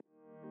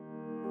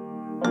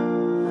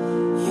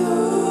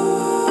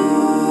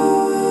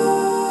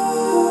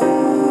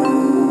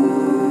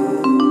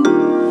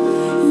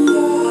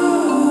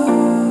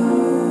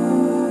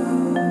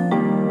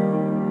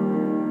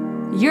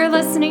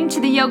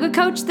Yoga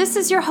Coach. This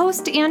is your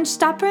host, Ange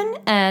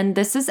Stoprin, and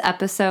this is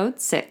episode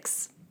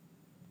 6.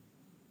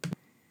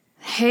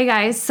 Hey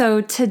guys, so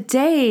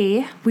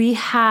today we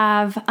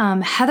have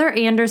Heather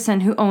Anderson,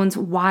 who owns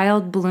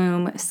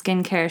Wildbloom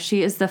Skincare.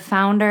 She is the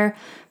founder,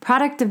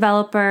 product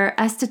developer,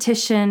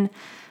 esthetician,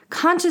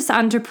 conscious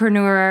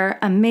entrepreneur,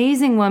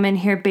 amazing woman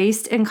here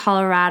based in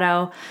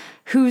Colorado,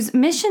 whose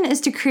mission is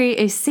to create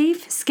a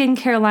safe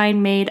skincare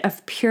line made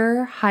of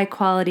pure,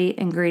 high-quality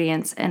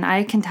ingredients. And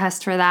I can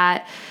test for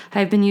that.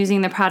 I've been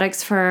using the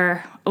products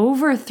for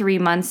over 3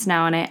 months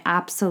now, and I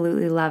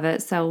absolutely love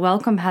it. So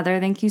welcome, Heather.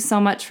 Thank you so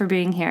much for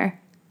being here.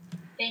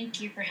 Thank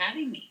you for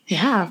having me.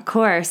 Yeah, of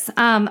course.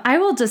 I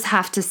will just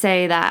have to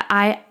say that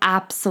I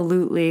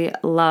absolutely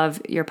love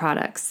your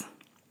products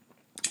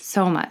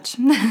so much.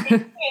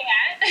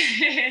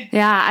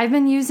 Yeah, I've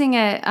been using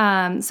it.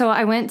 So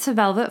I went to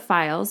Velvet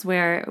Files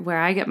where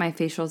I get my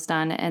facials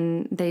done,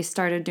 and they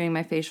started doing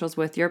my facials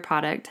with your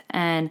product.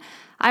 And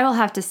I will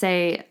have to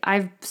say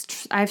I've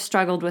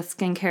struggled with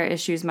skincare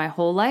issues my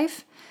whole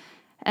life,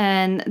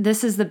 and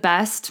this is the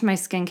best my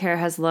skincare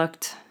has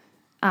looked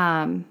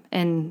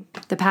in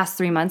the past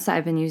 3 months that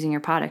I've been using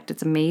your product.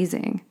 It's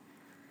amazing.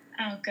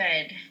 Oh,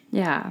 good.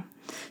 Yeah.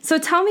 So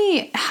tell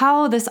me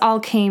how this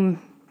all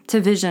came to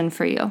vision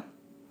for you.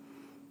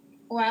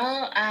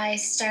 Well, I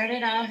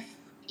started off,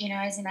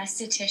 as an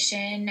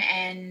esthetician,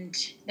 and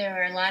there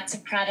were lots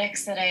of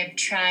products that I've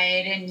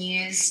tried and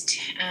used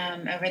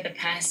over the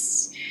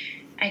past,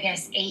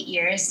 8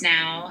 years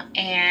now.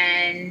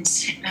 And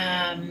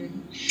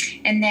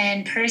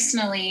then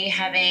personally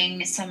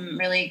having some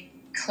really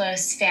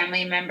close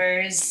family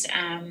members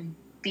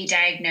be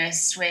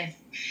diagnosed with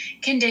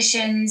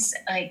conditions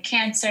like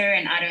cancer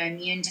and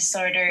autoimmune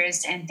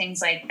disorders and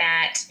things like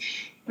that,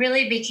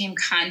 really became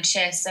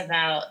conscious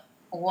about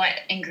what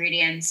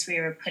ingredients we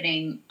were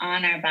putting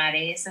on our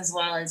bodies as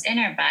well as in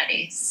our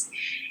bodies,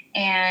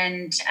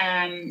 and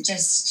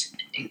just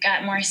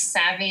got more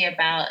savvy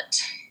about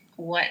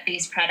what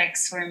these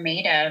products were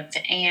made of.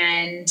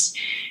 And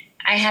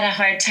I had a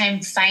hard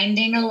time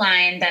finding a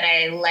line that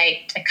I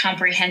liked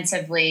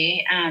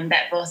comprehensively,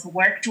 that both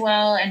worked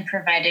well and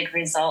provided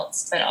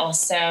results, but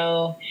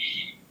also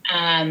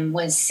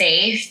was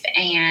safe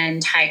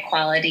and high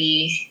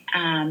quality.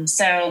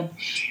 So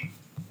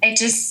it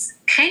just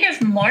kind of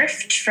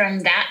morphed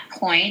from that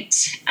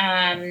point.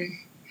 I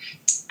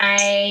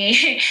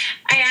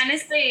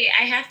honestly,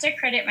 I have to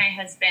credit my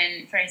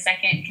husband for a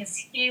second, because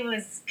he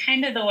was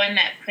kind of the one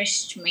that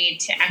pushed me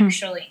to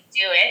actually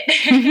do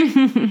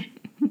it.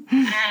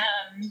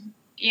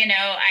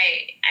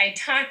 I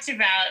talked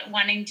about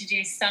wanting to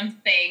do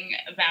something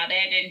about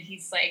it, and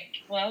he's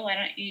like, well, why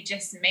don't you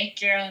just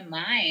make your own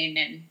line?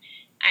 And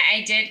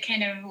I did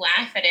kind of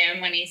laugh at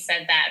him when he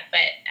said that,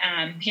 but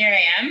here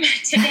I am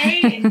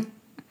today, and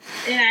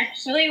it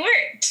actually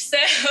worked. So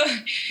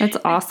that's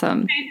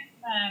awesome.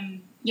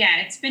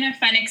 It's been a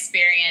fun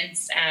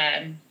experience.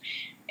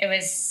 It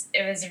was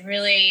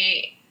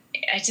really,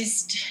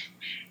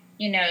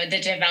 the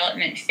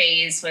development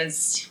phase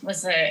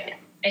was a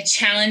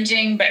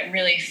challenging but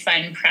really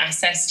fun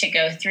process to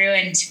go through,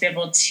 and to be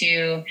able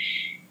to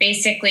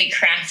basically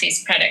craft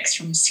these products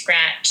from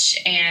scratch.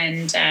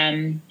 And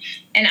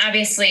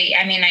obviously,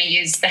 I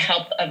use the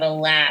help of a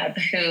lab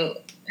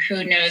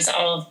who knows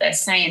all of the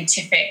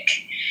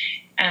scientific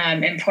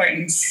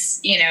importance,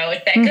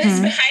 that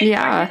goes behind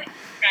the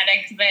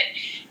product, but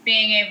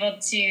being able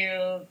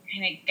to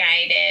kind of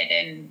guide it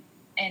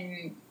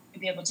and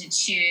be able to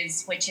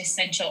choose which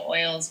essential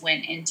oils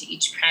went into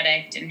each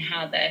product and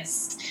how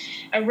this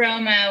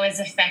aroma was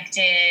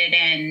affected,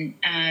 and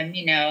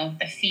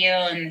the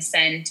feel and the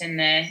scent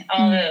and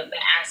all the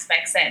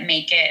aspects that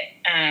make it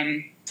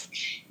an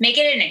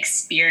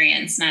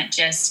experience, not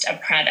just a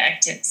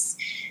product.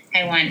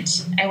 I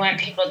want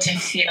people to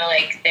feel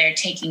like they're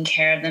taking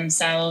care of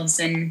themselves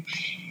and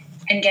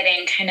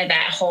getting kind of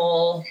that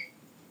whole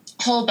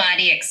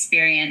body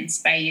experience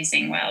by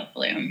using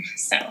Wildbloom.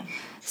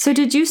 So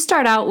did you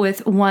start out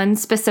with one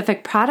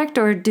specific product,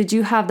 or did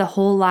you have the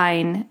whole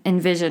line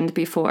envisioned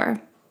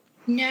before?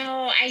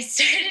 No, I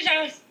started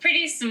off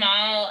pretty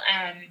small.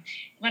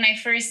 When I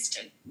first,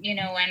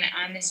 went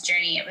on this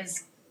journey, it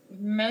was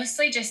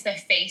mostly just the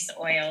face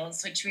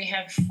oils, which we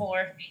have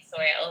 4 face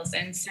oils.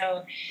 And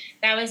so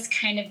that was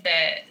kind of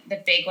the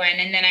big one.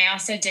 And then I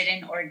also did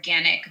an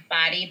organic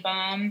body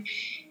balm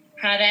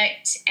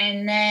product.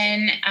 And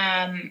then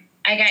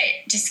I got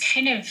just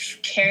kind of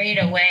carried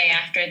away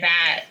after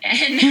that.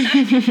 And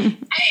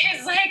I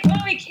was like,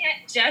 well, we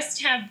can't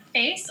just have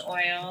face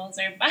oils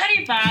or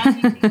body balm.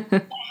 We need to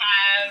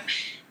have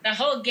the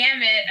whole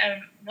gamut of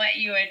what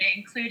you would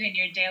include in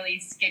your daily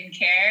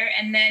skincare.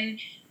 And then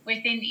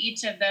within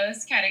each of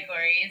those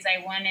categories, I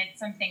wanted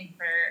something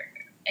for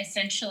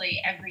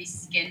essentially every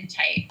skin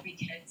type,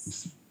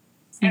 because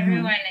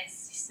everyone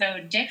is so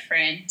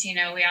different.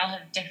 We all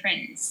have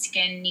different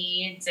skin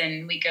needs,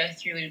 and we go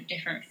through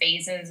different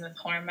phases with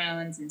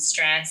hormones and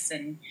stress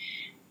and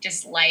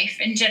just life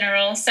in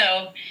general.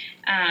 So,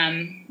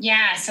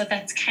 so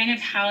that's kind of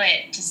how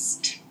it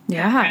just.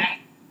 Yeah.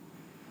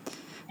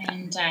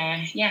 And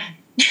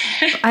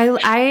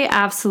I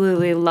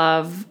absolutely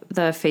love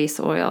the face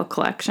oil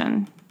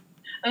collection.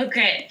 Oh,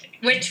 good.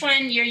 Which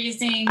one you're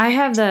using? I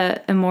have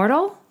the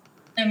Immortal.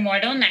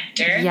 Immortal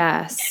Nectar.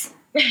 Yes.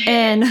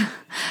 And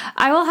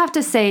I will have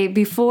to say,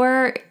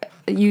 before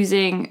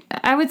using,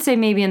 I would say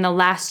maybe in the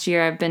last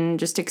year, I've been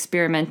just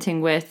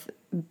experimenting with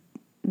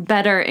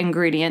better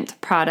ingredient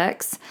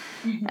products.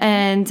 Mm-hmm.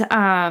 And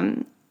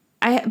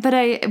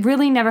I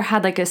really never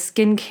had like a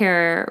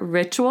skincare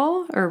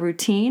ritual or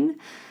routine.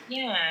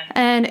 Yeah.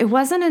 And it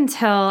wasn't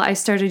until I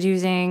started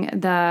using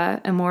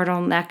the Immortal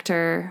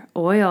Nectar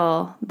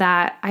oil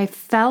that I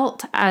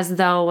felt as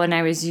though when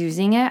I was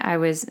using it, I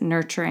was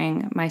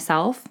nurturing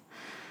myself.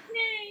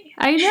 Yay.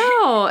 I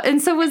know.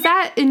 And so was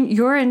that in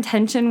your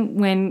intention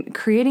when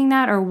creating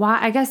that, or why,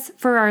 I guess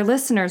for our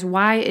listeners,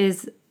 why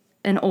is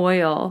an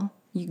oil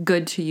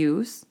good to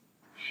use?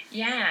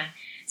 Yeah.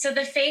 So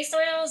the face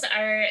oils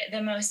are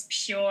the most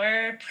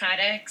pure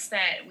products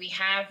that we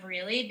have,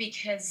 really,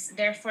 because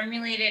they're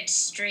formulated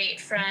straight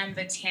from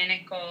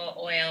botanical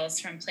oils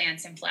from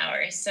plants and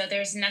flowers. So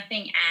there's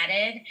nothing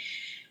added.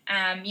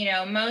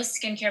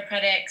 Most skincare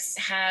products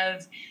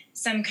have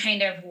some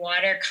kind of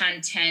water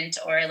content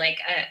or like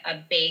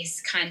a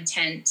base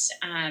content,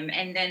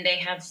 and then they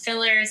have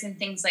fillers and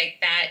things like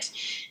that.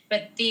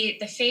 But the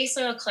face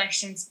oil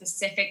collection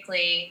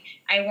specifically,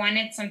 I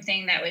wanted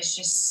something that was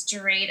just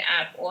straight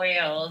up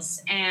oils.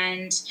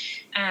 And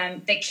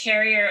the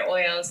carrier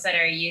oils that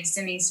are used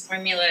in these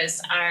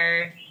formulas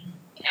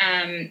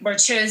were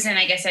chosen,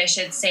 I guess I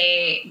should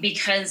say,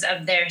 because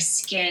of their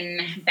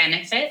skin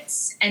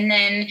benefits. And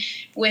then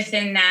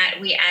within that,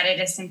 we added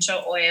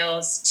essential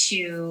oils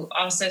to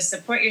also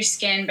support your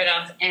skin,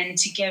 and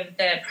to give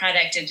the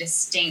product a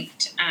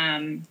distinct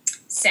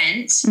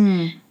scent.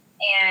 Mm.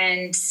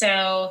 And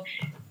so,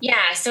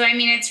 I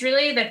mean, it's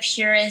really the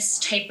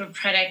purest type of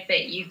product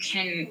that you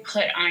can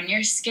put on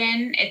your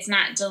skin. It's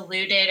not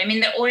diluted. I mean,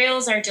 the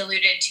oils are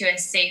diluted to a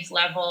safe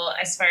level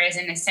as far as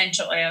an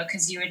essential oil,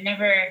 because you would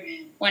never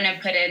want to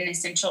put an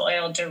essential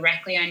oil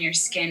directly on your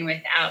skin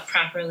without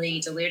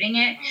properly diluting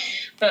it.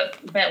 But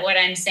what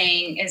I'm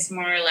saying is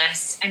more or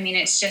less, I mean,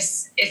 it's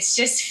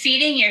just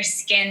feeding your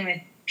skin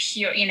with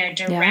pure,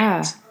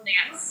 direct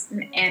plants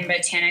and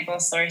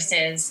botanical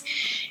sources.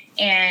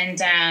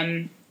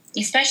 And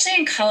especially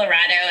in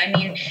Colorado, I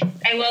mean,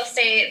 I will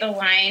say the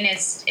line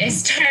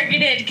is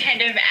targeted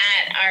kind of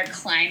at our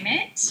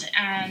climate.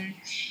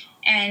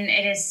 And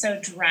it is so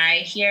dry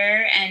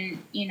here, and,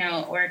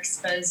 we're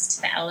exposed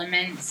to the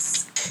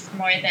elements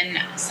more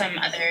than some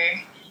other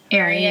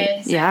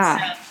areas. Right.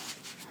 Yeah. So,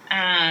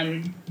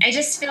 I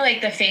just feel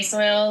like the face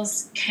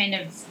oils kind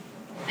of,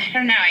 I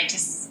don't know,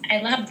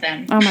 I love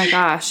them. Oh my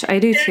gosh, I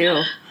do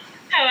too.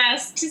 How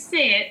else to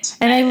say it?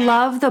 And I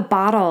love the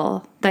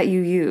bottle that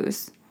you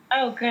use.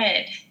 Oh,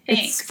 good.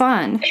 Thanks. It's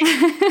fun.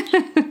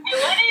 I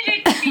wanted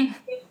it to be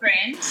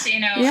different,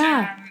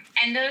 Yeah.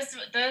 And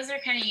those are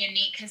kind of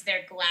unique because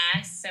they're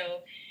glass,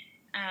 so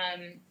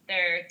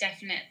they're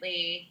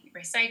definitely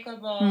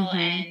recyclable,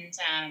 and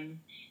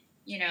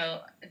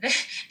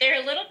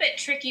they're a little bit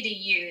tricky to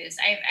use.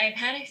 I've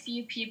had a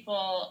few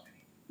people,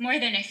 more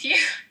than a few,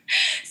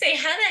 say,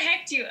 "How the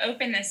heck do you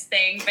open this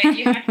thing?" But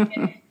you have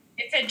to.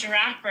 It's a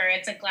dropper.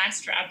 It's a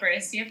glass dropper,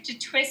 so you have to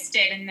twist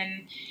it, and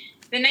then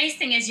the nice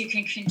thing is you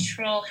can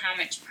control how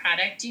much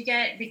product you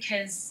get,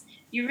 because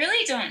you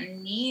really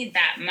don't need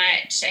that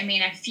much. I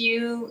mean, a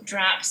few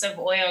drops of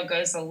oil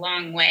goes a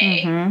long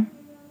way.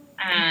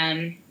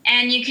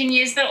 And you can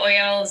use the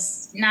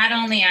oils not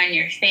only on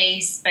your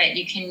face, but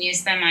you can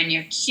use them on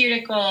your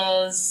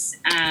cuticles.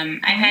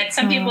 I've had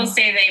some people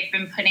say they've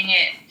been putting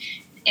it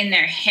in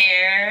their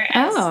hair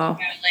as,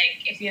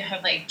 like if you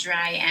have like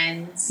dry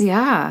ends.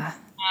 Yeah.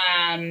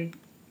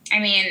 I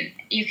mean,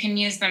 you can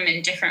use them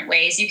in different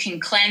ways. You can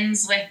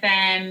cleanse with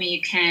them.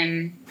 You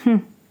can,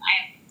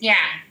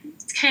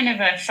 it's kind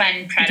of a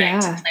fun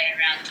product to play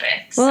around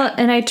with. Well, so.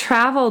 And I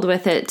traveled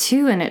with it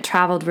too, and it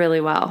traveled really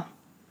well.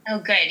 Oh,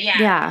 good. Yeah.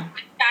 Yeah.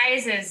 The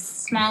size is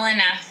small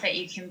enough that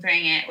you can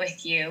bring it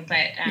with you,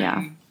 but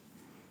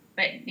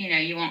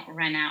you won't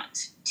run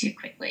out too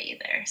quickly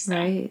either. So.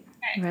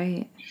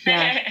 Right.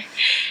 Yeah.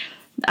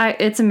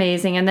 It's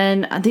amazing. And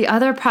then the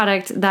other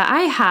product that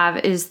I have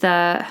is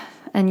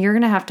and you're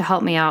going to have to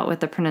help me out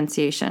with the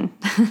pronunciation,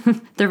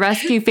 the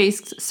Rescue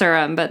Face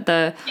Serum, but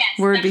the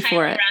word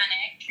before it.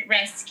 Hyaluronic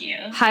Rescue.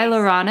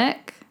 Hyaluronic?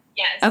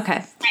 Yes.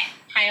 Okay.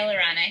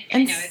 Hyaluronic.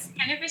 I know, it's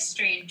kind of a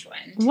strange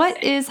one.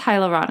 What is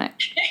hyaluronic?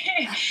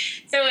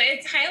 So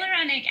it's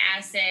hyaluronic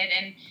acid,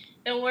 and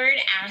the word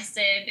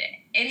acid,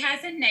 it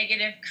has a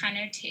negative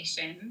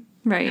connotation.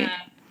 Right.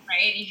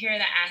 Right? You hear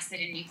the acid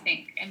and you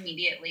think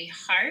immediately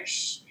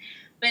harsh.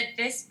 But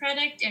this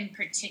product in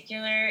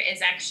particular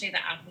is actually the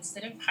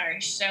opposite of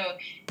harsh. So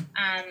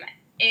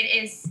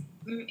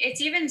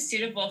it's even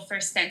suitable for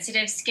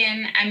sensitive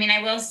skin. I mean,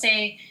 I will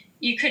say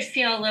you could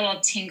feel a little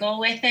tingle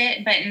with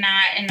it, but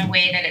not in a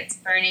way that it's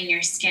burning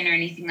your skin or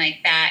anything like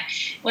that.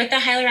 What the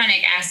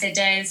hyaluronic acid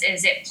does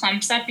is it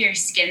plumps up your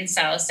skin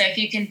cells. So if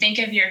you can think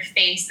of your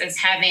face as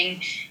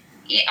having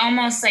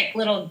almost like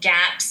little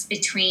gaps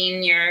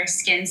between your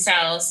skin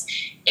cells.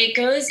 It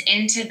goes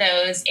into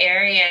those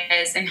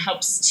areas and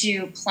helps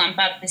to plump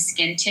up the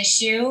skin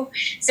tissue.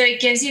 So it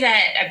gives you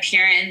that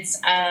appearance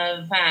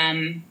of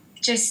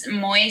just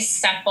moist,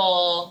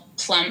 supple,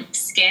 plump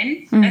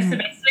skin. Mm-hmm. That's the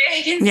best way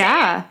I can say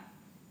it.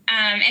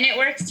 And it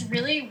works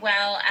really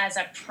well as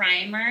a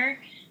primer.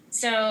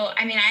 So,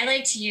 I mean, I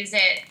like to use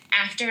it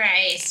after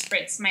I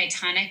spritz my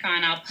tonic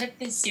on. I'll put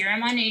the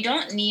serum on, and you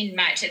don't need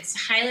much. It's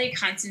highly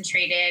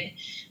concentrated.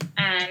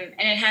 And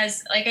it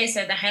has, like I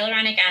said, the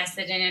hyaluronic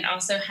acid, and it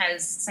also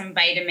has some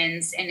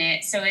vitamins in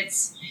it. So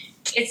it's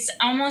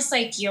almost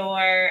like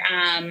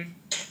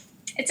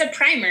it's a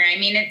primer. I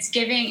mean,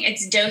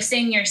 it's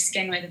dosing your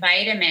skin with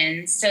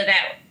vitamins so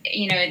that,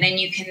 then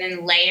you can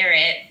then layer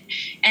it.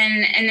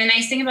 And the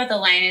nice thing about the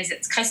line is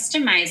it's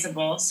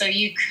customizable. So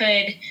you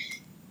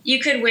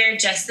could wear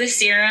just the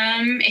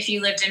serum if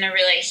you lived in a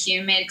really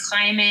humid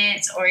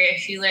climate, or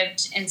if you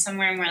lived in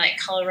somewhere more like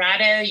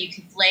Colorado, you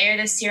could layer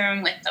the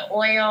serum with the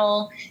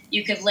oil.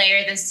 You could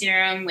layer the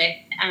serum with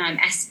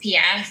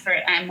SPF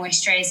or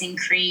moisturizing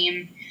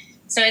cream.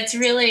 So it's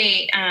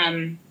really,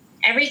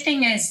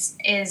 everything is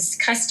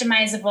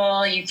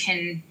customizable. You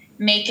can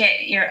make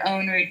it your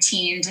own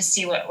routine to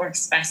see what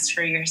works best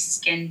for your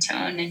skin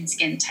tone and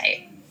skin type.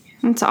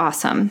 That's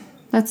awesome.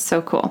 That's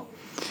so cool.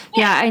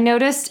 Yeah, I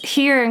noticed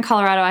here in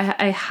Colorado,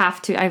 I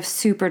have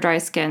super dry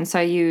skin, so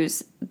I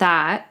use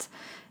that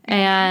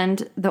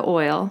and the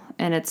oil,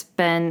 and it's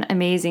been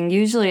amazing.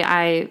 Usually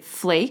I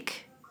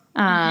flake,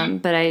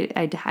 but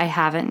I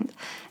haven't.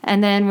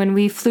 And then when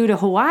we flew to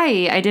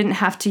Hawaii, I didn't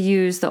have to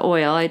use the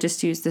oil. I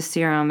just used the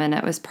serum, and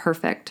it was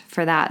perfect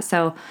for that.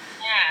 So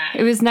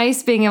it was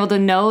nice being able to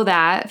know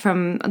that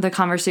from the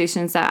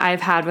conversations that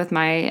I've had with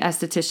my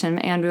esthetician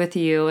and with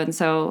you. And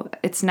so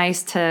it's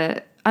nice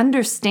to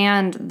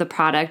understand the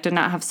product and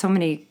not have so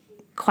many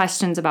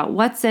questions about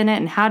what's in it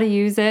and how to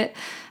use it.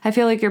 I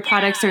feel like your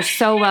products are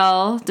so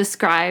well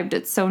described.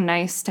 It's so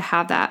nice to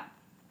have that.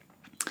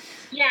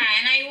 Yeah,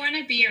 and I want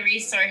to be a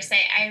resource.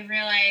 I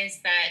realize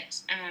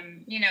that,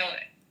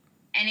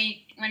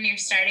 when you're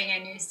starting a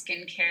new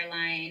skincare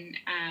line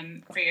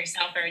for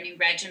yourself or a new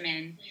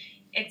regimen,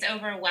 it's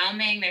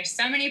overwhelming. There's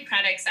so many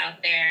products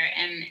out there,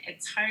 and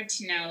it's hard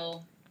to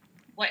know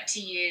what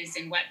to use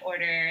in what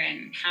order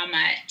and how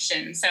much.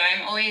 And so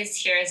I'm always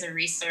here as a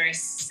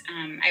resource.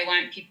 I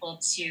want people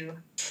to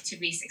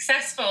be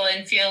successful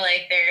and feel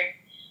like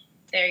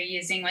they're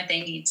using what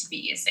they need to be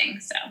using.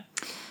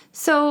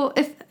 So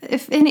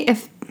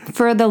if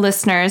for the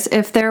listeners,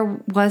 if there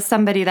was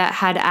somebody that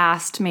had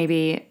asked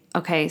maybe,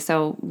 okay,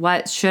 so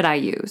what should I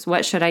use?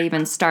 What should I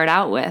even start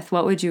out with?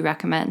 What would you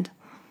recommend?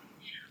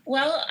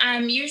 Well,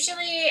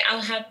 usually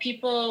I'll have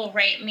people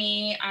write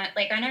me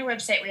on our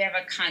website. We have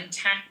a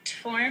contact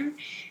form,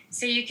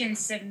 so you can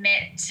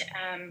submit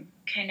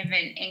kind of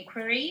an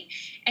inquiry,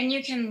 and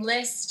you can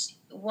list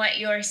what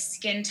your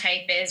skin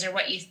type is or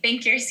what you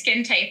think your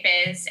skin type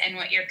is and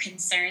what your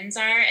concerns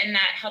are, and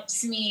that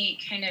helps me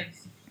kind of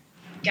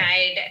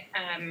guide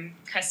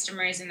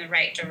customers in the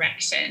right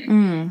direction.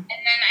 And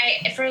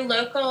then for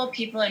local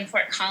people in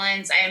Fort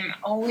Collins, I'm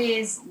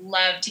always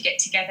love to get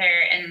together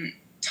and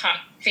talk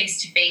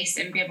face to face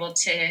and be able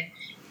to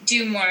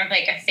do more of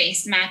like a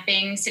face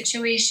mapping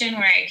situation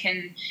where I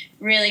can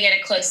really get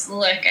a close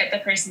look at the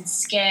person's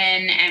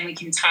skin, and we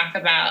can talk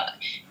about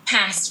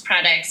past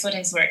products, what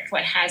has worked,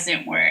 what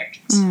hasn't worked.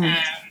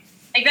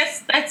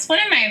 That's one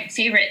of my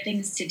favorite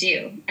things to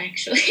do,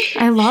 actually.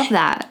 I love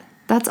that.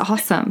 That's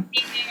awesome.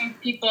 Meeting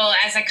people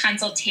as a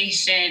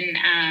consultation,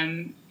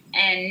 and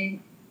in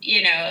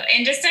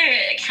just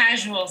a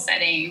casual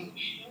setting.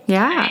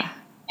 Yeah.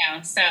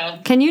 So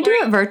can you do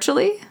it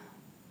virtually?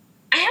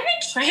 I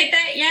haven't tried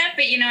that yet,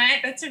 but you know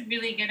what? That's a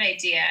really good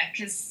idea,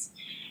 because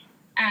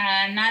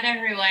not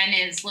everyone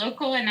is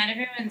local and not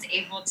everyone's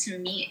able to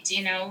meet,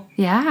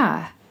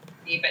 Yeah.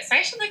 But so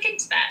I should look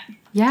into that.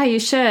 Yeah, you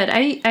should.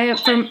 I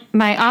for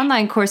my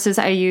online courses,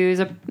 I use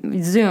a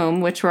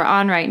Zoom, which we're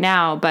on right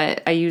now,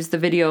 but I use the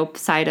video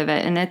side of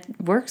it, and it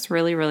works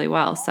really, really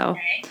well. So,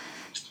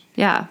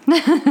 yeah.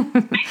 I'm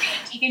going to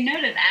take a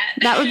note of that.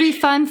 That would be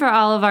fun for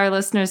all of our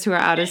listeners who are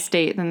out of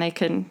state. Then they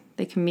can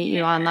meet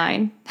you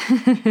online.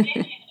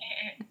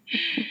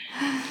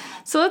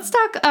 So let's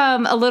talk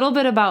a little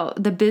bit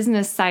about the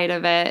business side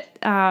of it.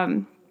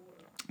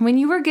 When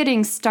you were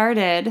getting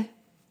started,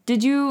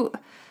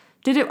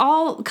 did it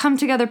all come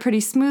together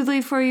pretty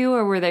smoothly for you,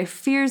 or were there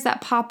fears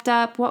that popped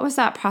up? What was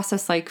that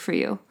process like for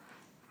you?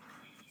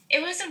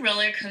 It was a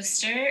roller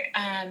coaster.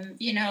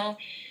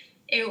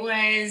 It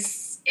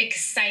was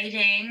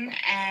exciting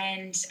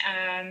and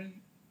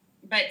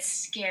but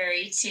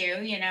scary too.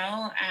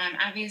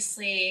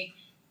 Obviously,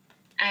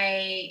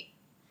 I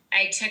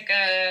took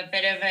a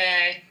bit of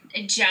a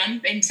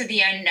jump into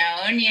the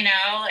unknown, and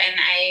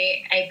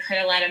I put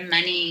a lot of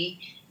money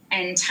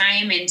and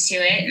time into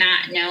it,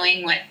 not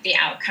knowing what the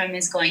outcome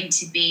is going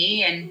to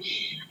be. And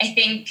I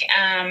think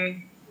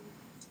I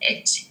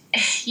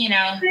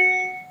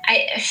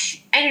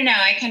don't know,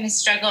 I kind of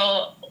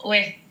struggle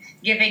with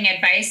giving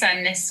advice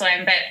on this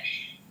one, but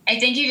I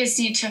think you just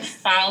need to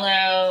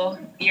follow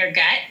your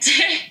gut.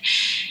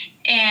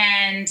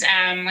 And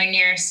when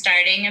you're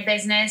starting a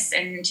business,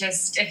 and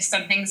just if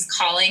something's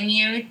calling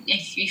you,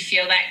 if you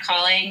feel that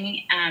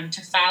calling,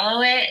 to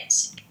follow it,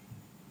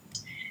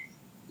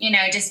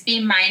 just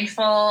be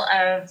mindful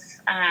of,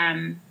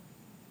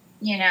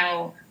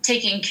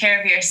 taking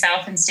care of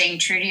yourself and staying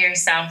true to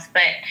yourself.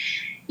 But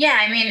yeah,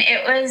 I mean,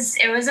 it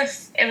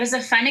was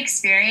a fun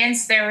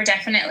experience. There were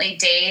definitely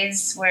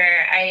days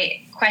where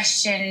I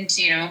questioned,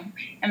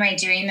 am I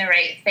doing the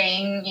right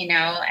thing?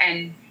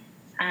 And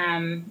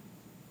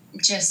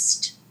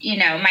just,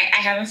 I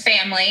have a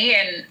family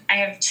and I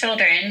have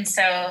children.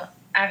 So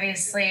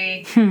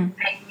obviously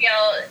I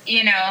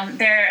feel,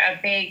 they're a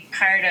big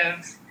part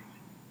of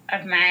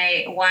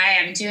my, why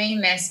I'm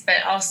doing this,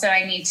 but also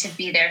I need to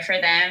be there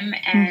for them.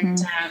 And,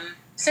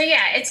 so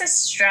yeah, it's a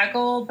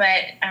struggle,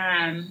 but,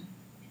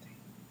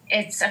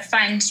 it's a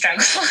fun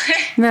struggle.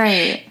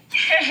 Right.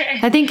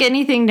 I think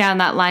anything down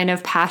that line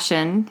of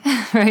passion,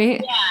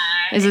 right,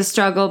 is a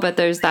struggle, but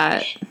there's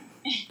that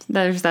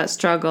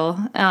struggle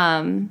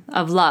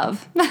of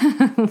love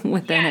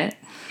within it.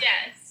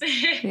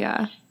 Yes.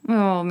 Yeah.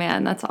 Oh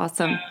man, that's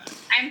awesome.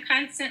 I'm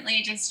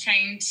constantly just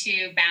trying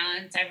to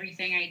balance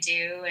everything I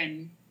do,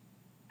 and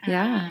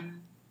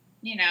I'm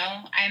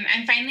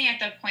finally at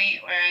the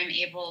point where I'm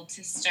able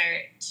to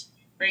start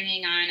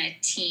bringing on a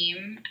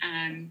team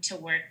to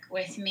work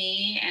with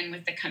me and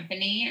with the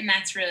company, and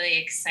that's really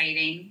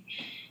exciting.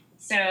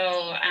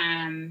 So,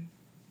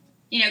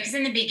 because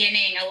in the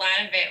beginning, a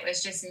lot of it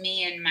was just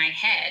me in my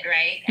head,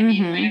 right? I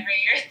mean, whenever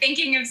you're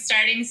thinking of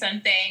starting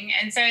something,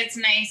 and so it's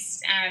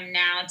nice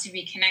now to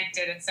be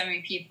connected with so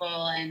many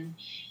people, and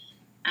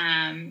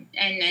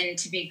then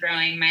to be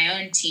growing my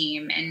own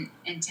team, and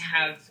to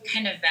have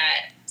kind of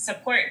that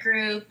support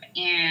group,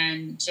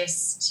 and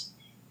just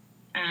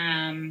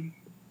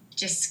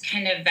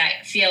kind of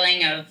that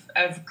feeling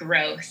of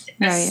growth,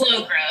 a slow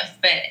growth,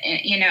 but,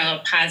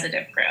 a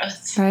positive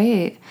growth.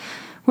 Right.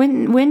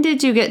 When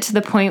did you get to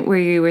the point where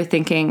you were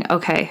thinking,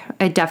 okay,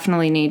 I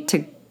definitely need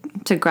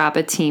to grab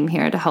a team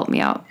here to help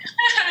me out?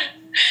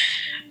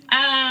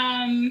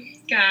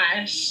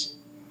 Gosh.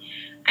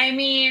 I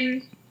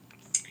mean,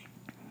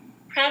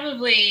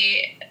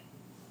 probably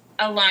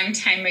a long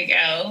time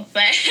ago,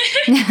 but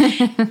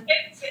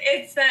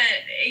it's that,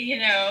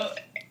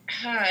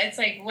 it's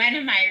like, when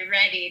am I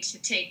ready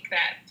to take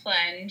that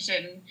plunge?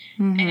 And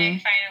I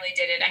finally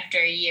did it after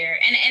a year.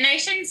 And I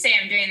shouldn't say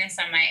I'm doing this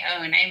on my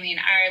own. I mean,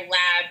 our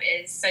lab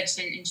is such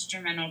an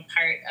instrumental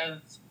part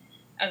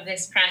of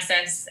this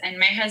process. And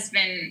my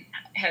husband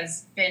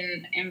has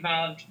been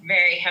involved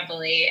very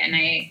heavily, and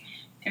I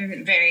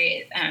am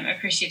very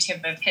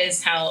appreciative of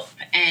his help.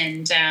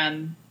 And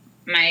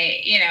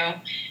my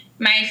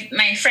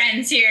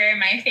friends here,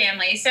 my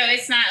family. So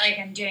it's not like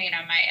I'm doing it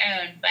on my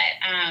own, but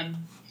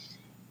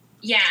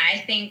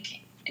I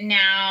think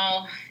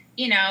now,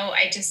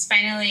 I just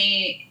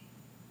finally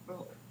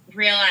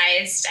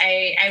realized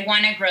I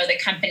want to grow the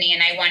company,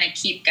 and I want to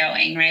keep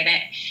going, right?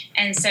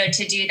 And so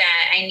to do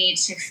that, I need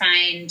to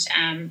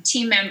find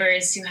team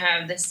members who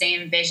have the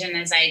same vision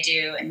as I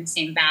do, and the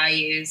same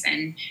values,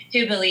 and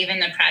who believe in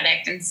the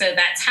product. And so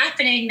that's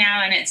happening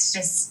now, and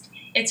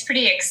it's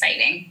pretty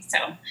exciting. So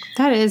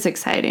that is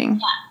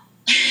exciting.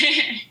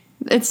 Yeah.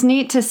 It's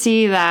neat to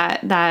see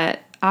that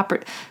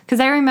because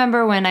I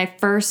remember when I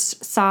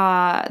first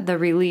saw the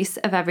release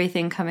of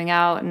everything coming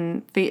out,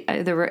 and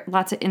there were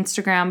lots of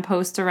Instagram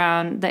posts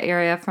around the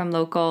area from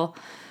local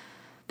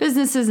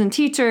businesses and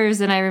teachers,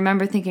 and I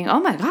remember thinking,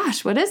 oh my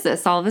gosh, what is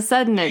this? All of a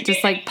sudden it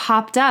just like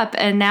popped up,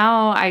 and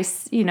now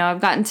I've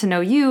gotten to know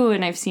you,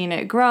 and I've seen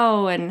it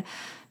grow, and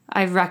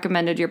I've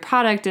recommended your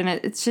product, and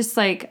it's just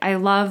like I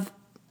love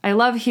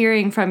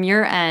hearing from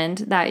your end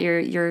that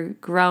you're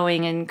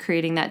growing and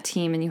creating that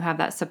team, and you have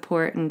that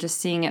support, and just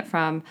seeing it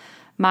from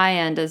my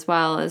end as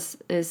well is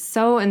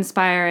so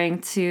inspiring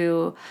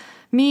to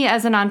me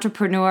as an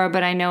entrepreneur,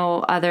 but I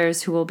know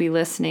others who will be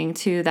listening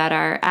too that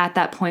are at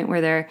that point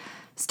where they're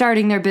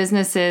starting their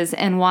businesses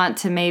and want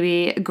to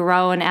maybe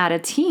grow and add a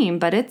team,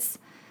 but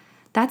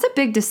that's a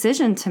big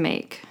decision to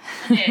make.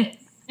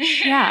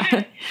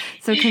 Yeah.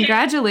 So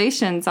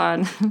congratulations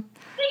on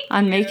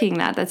making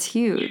that. That's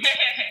huge.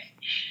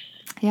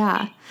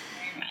 Yeah.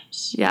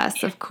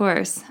 Yes, of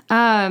course.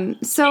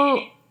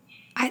 So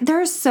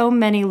there are so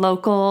many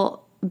local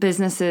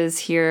businesses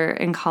here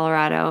in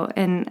Colorado,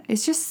 and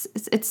it's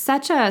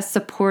such a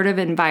supportive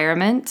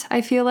environment.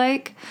 I feel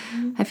like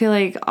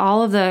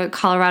all of the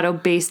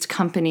Colorado-based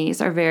companies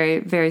are very,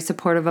 very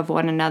supportive of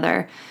one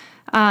another.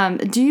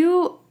 Do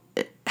you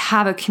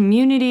have a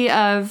community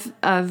of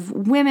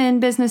women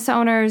business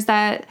owners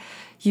that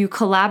you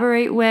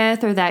collaborate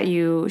with, or that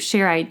you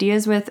share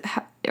ideas with?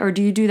 Or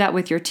do you do that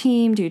with your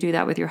team? Do you do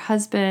that with your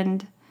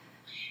husband?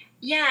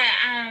 Yeah,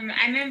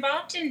 I'm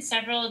involved in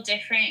several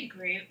different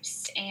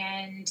groups,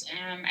 and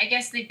I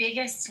guess the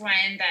biggest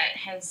one that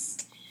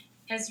has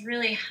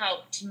really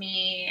helped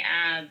me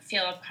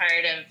feel a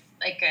part of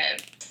like a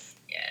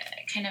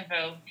kind of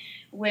a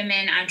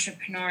women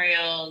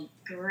entrepreneurial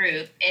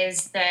group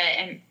is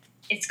the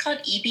it's called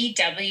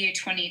EBW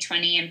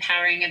 2020,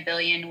 Empowering a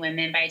Billion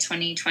Women by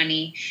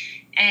 2020.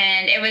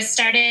 And it was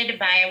started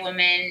by a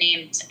woman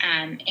named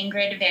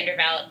Ingrid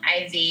Vandervelt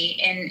Ivy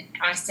in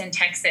Austin,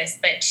 Texas.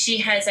 But she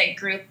has a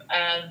group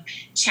of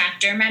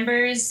chapter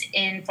members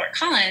in Fort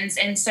Collins.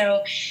 And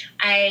so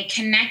I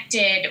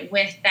connected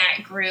with that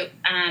group.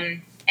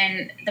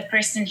 And the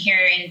person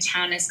here in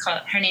town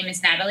her name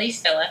is Natalie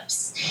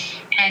Phillips.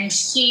 And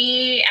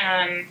she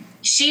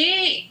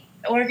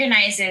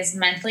organizes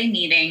monthly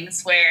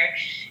meetings where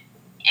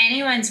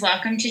anyone's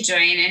welcome to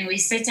join, and we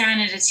sit down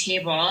at a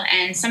table,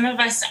 and some of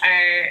us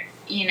are,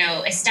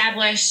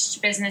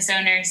 established business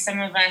owners. Some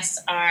of us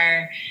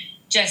are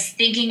just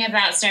thinking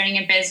about starting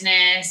a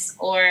business,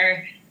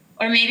 or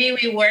maybe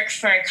we work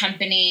for a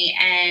company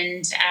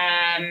and,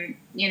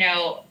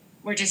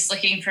 we're just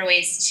looking for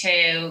ways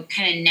to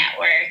kind of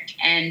network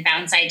and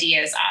bounce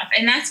ideas off.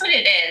 And that's what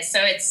it is.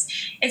 So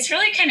it's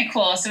really kind of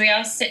cool. So we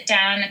all sit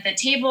down at the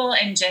table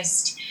and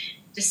just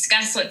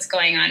discuss what's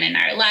going on in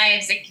our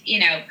lives,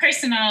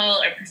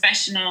 personal or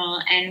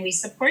professional, and we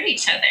support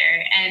each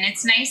other. And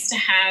it's nice to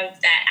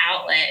have that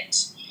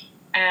outlet.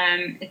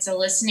 It's a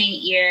listening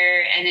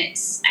ear, and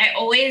I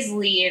always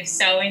leave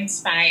so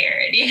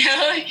inspired,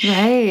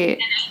 Right.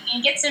 And I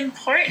think it's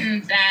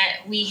important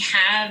that we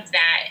have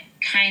that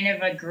kind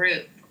of a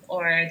group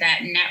or that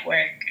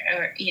network,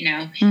 or,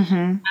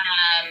 Mm-hmm.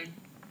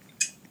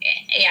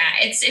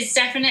 It's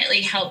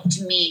definitely helped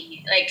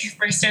me, like,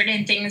 for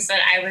certain things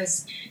that I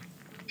was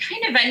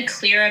kind of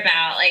unclear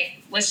about,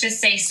 like, let's just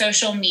say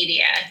social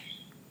media.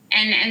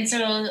 And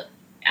so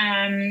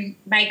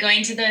by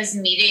going to those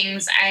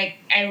meetings,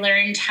 I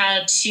learned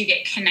how to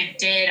get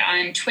connected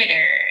on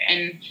Twitter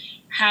and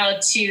how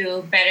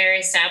to better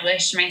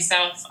establish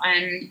myself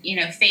on,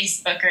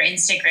 Facebook or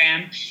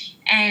Instagram.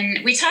 And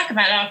we talk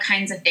about all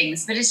kinds of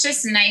things, but it's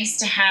just nice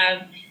to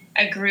have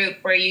a group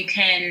where you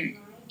kind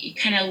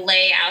of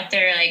lay out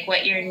there, like,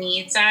 what your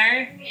needs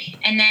are.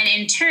 And then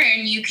in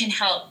turn, you can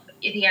help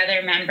the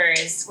other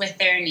members with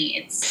their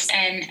needs.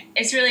 And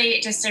it's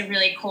really just a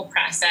really cool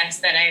process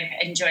that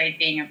I've enjoyed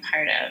being a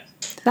part of.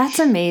 That's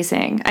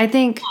amazing. I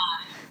think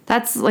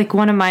that's like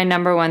one of my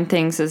number one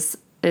things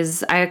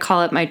is I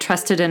call it my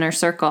trusted inner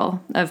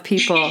circle of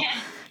people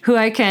who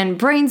I can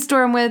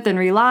brainstorm with and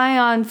rely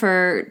on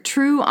for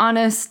true,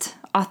 honest,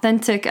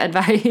 authentic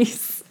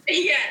advice.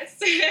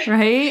 Yes.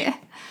 Right?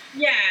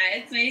 Yeah,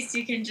 it's nice.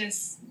 You can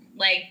just,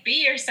 like,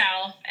 be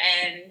yourself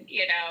and,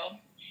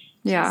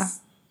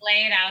 just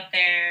lay it out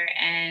there.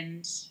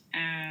 And,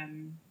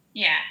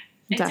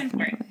 it's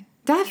important.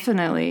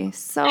 Definitely.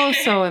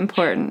 So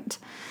important.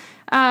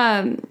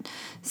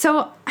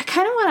 So I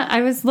kind of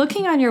I was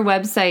looking on your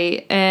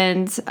website,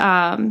 and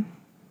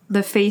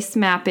the face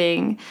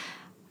mapping,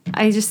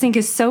 I just think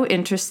is so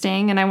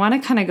interesting. And I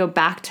want to kind of go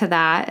back to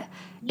that.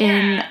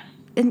 Yeah.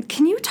 And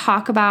can you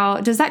talk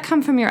about, does that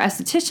come from your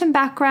esthetician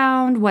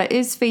background? What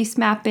is face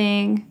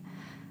mapping?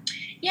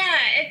 Yeah,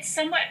 it's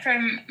somewhat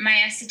from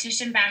my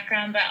esthetician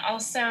background, but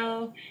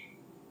also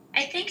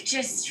I think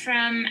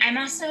I'm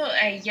also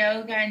a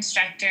yoga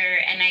instructor,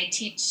 and I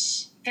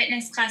teach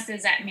fitness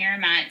classes at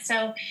Miramont.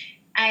 So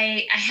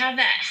I have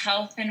that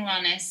health and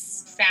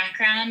wellness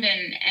background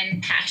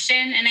and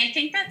passion. And I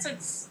think that's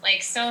what's,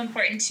 like, so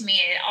important to me.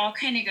 It all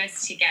kind of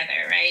goes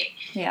together, right?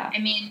 Yeah. I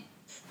mean,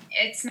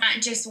 it's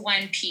not just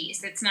one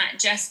piece. It's not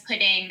just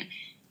putting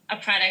a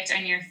product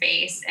on your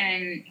face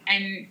and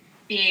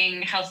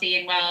being healthy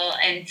and well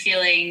and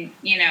feeling,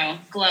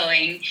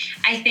 glowing.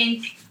 I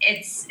think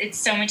it's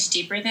so much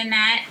deeper than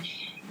that.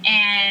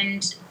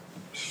 And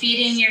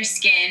feeding your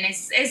skin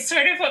is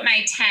sort of what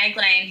my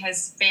tagline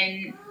has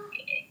been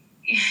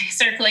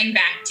circling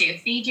back to.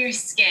 Feed your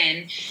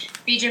skin,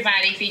 feed your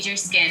body, feed your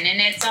skin. And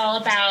it's all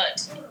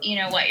about,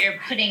 what you're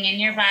putting in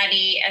your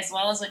body as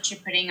well as what you're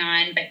putting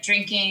on, but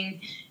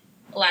drinking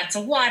lots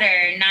of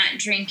water, not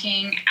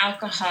drinking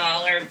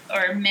alcohol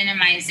or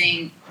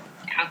minimizing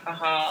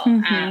alcohol,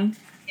 Mm-hmm.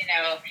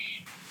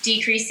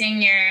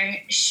 Decreasing your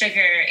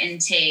sugar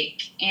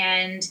intake,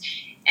 and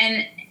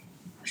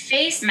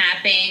face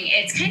mapping.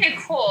 It's kind of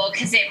cool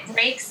because it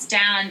breaks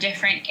down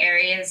different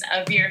areas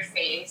of your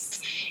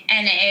face,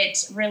 and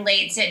it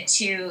relates it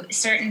to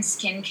certain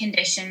skin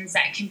conditions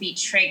that can be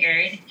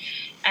triggered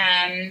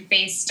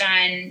based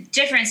on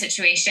different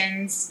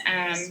situations,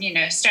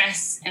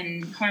 stress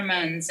and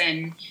hormones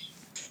and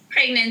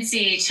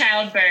pregnancy,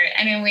 childbirth.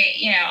 I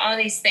mean, all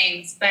these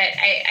things. But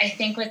I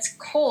think what's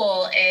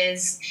cool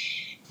is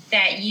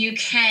that you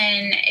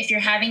can, if you're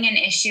having an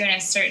issue in a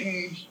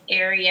certain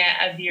area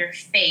of your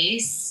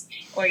face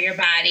or your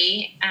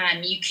body,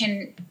 you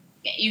can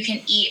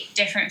eat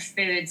different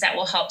foods that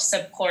will help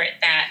support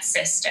that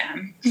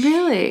system.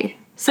 Really?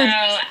 So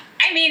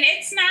I mean,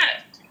 it's not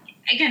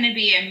going to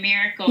be a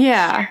miracle.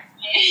 Yeah.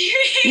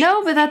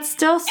 No, but that's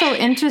still so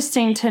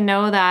interesting to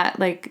know that,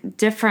 like,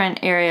 different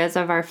areas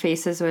of our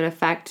faces would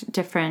affect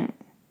different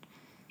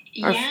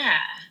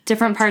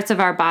parts of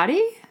our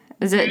body.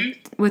 Is it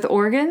with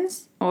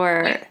organs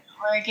or? With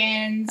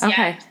organs.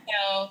 Okay. Yeah.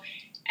 So,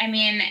 I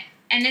mean,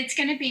 and it's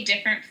going to be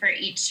different for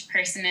each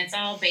person. It's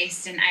all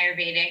based in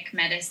Ayurvedic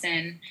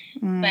medicine,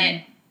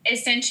 but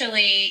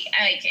essentially,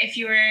 like if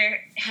you were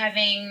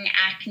having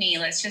acne,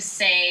 let's just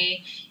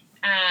say,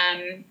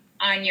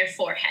 on your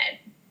forehead,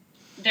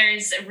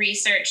 there's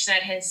research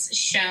that has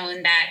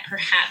shown that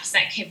perhaps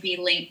that could be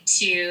linked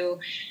to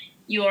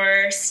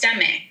your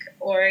stomach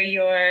or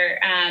your,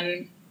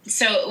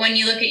 so when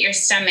you look at your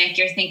stomach,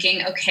 you're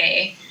thinking,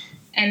 okay,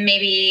 and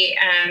maybe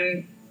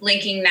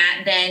linking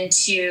that then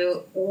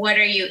to what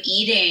are you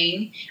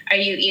eating? Are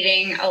you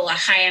eating a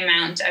high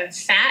amount of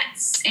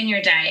fats in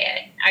your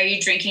diet? Are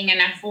you drinking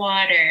enough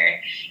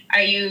water?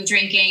 Are you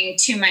drinking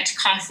too much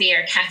coffee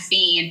or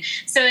caffeine?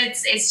 So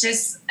it's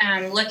just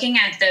looking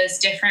at those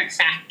different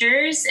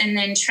factors and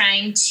then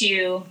trying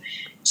to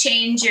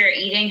change your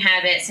eating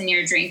habits and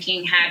your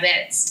drinking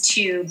habits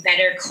to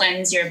better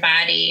cleanse your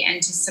body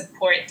and to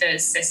support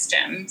those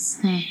systems.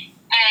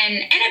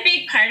 And a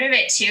big part of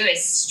it too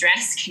is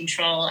stress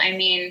control. I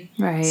mean,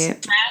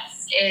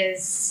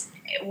 stress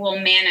will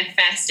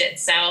manifest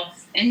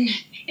itself in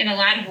a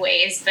lot of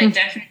ways, but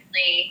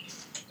definitely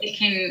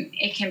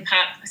it can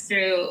pop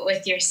through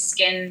with your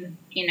skin,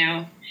 you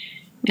know.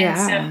 And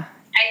so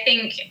I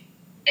think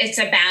it's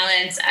a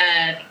balance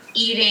of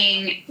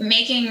eating,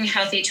 making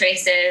healthy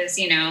choices,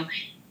 you know,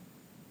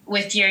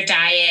 with your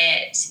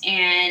diet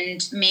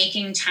and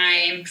making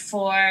time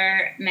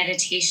for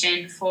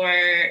meditation, for,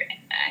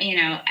 you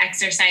know,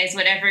 exercise,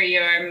 whatever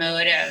your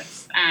mode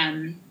of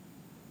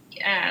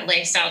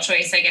lifestyle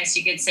choice, I guess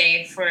you could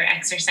say, for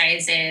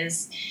exercise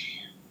is,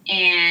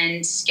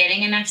 and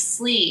getting enough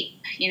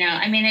sleep, you know.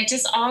 I mean, it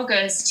just all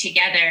goes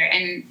together,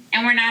 and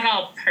we're not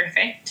all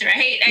perfect,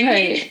 right? I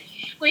mean,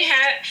 we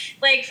have,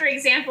 like, for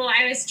example,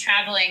 I was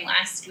traveling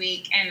last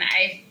week and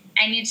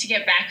I need to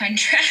get back on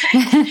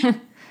track.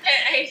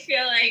 I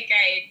feel like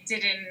I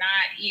did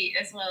not eat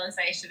as well as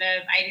I should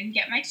have. I didn't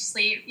get much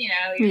sleep, you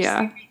know, you're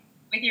sleeping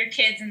with your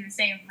kids in the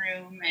same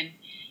room. And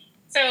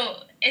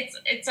so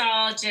it's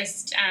all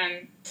just,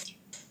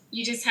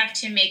 you just have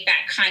to make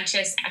that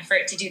conscious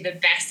effort to do the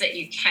best that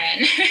you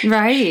can.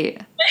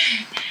 Right.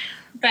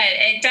 But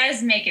it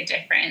does make a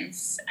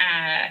difference,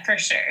 for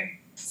sure.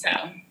 So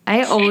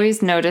I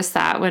always notice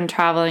that when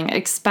traveling,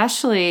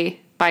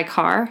 especially by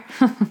car.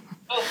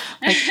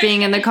 Like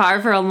being in the car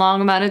for a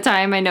long amount of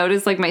time, I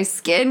notice like my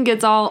skin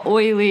gets all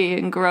oily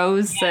and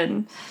gross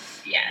and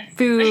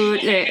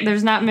food.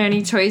 There's not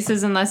many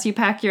choices unless you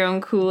pack your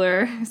own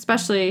cooler,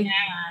 especially,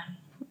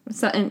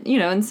 you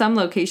know, in some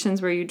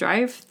locations where you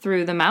drive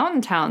through the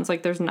mountain towns,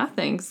 like there's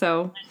nothing.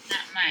 So there's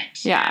not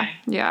much.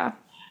 Yeah.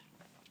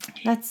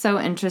 That's so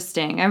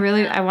interesting.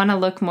 I want to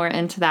look more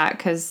into that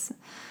because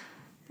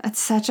that's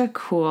such a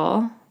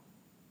cool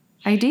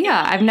idea.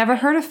 I've never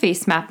heard of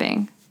face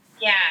mapping.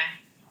 Yeah.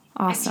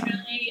 Awesome. It's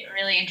really,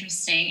 really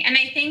interesting. And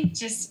I think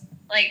just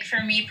like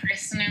for me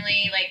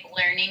personally, like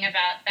learning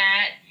about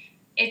that,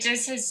 it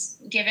just has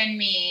given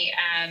me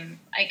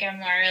like a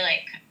more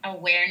like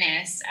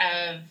awareness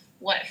of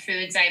what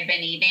foods I've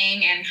been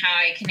eating and how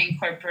I can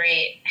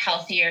incorporate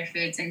healthier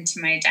foods into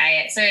my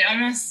diet. So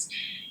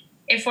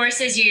it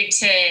forces you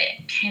to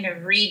kind of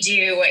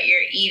redo what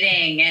you're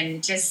eating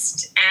and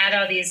just add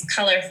all these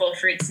colorful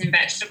fruits and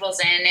vegetables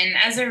in. And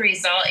as a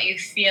result, you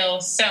feel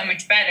so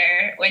much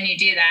better when you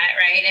do that,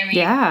 right? I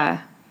mean,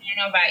 I don't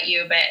know about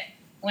you, but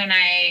when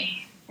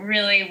I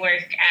really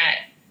work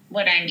at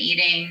what I'm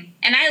eating,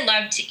 and I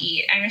love to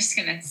eat, I'm just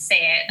going to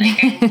say it,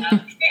 like I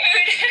love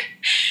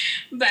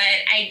food, but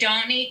I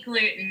don't eat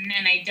gluten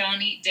and I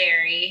don't eat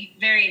dairy,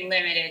 very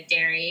limited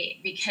dairy,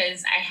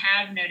 because I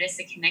have noticed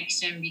a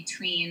connection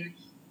between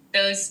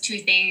those two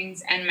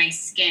things and my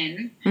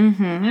skin.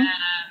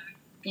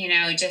 You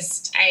know,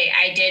 just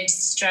I did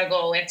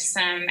struggle with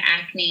some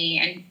acne,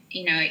 and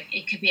you know,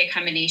 it could be a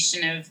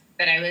combination of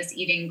that I was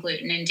eating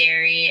gluten and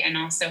dairy and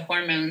also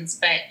hormones.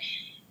 But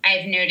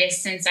I've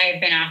noticed since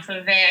I've been off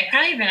of it, I've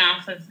probably been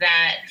off of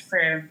that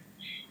for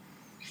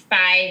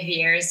 5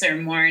 years or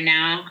more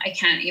now. I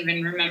can't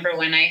even remember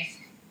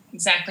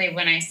exactly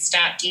when I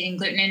stopped eating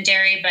gluten and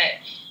dairy, but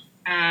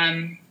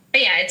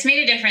yeah, it's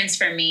made a difference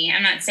for me.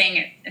 I'm not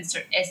saying it's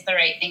the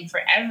right thing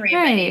for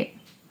everybody.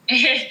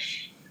 Right.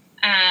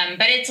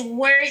 But it's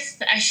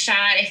worth a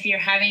shot if you're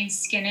having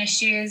skin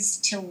issues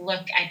to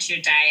look at your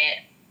diet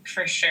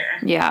for sure.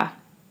 Yeah,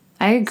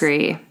 I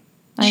agree.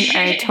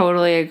 I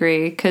totally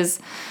agree, because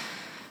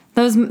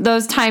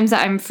those times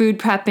that I'm food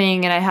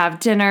prepping and I have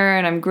dinner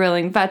and I'm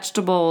grilling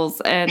vegetables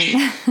and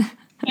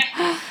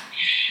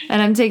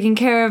and I'm taking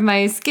care of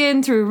my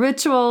skin through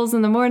rituals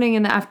in the morning,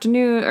 in the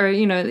afternoon, or,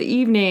 you know, the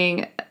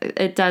evening,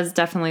 it does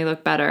definitely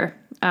look better.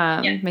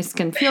 My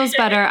skin feels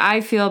better.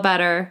 I feel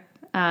better.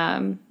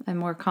 I'm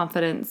more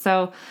confident.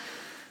 So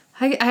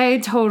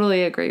I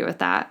totally agree with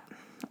that.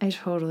 Yeah,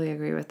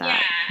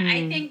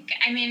 I think,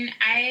 I mean,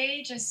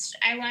 I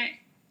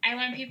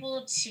want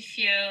people to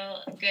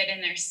feel good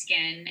in their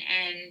skin.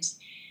 And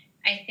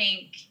I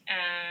think,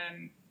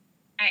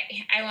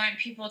 I want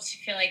people to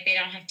feel like they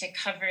don't have to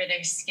cover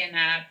their skin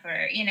up,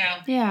 or, you know, I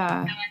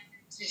want them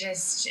to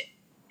just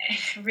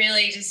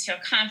really just feel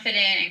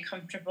confident and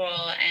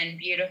comfortable and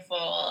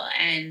beautiful.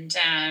 And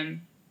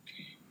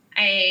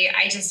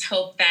I just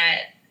hope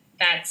that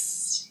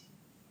that's,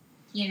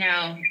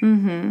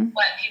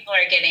 what people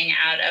are getting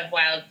out of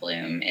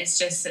Wildbloom is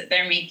just that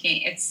they're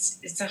making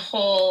it's a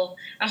whole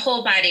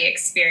body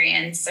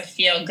experience, a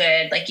feel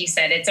good. Like you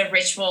said, it's a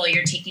ritual.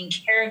 You're taking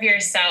care of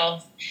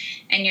yourself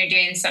and you're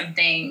doing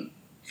something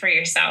for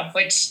yourself,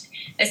 which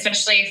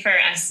especially for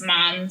us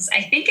moms,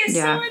 I think is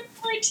so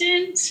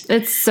important.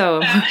 It's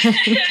so,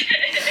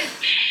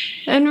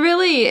 and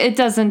really it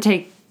doesn't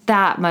take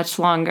that much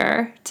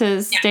longer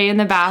to stay in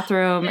the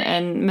bathroom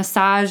and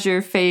massage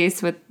your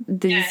face with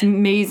these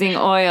amazing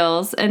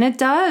oils. And it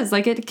does,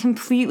 like, it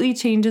completely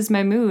changes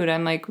my mood.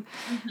 I'm like,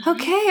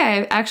 okay,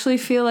 I actually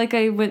feel like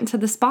I went to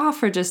the spa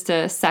for just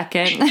a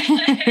second.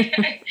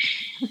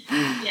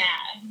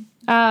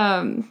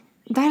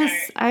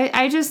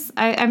 That is,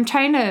 I'm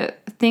trying to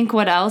think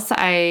what else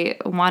I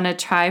want to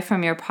try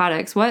from your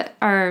products. What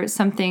are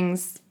some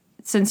things,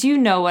 since you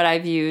know what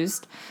I've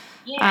used,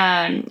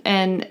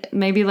 and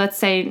maybe let's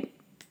say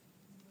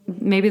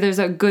maybe there's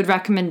a good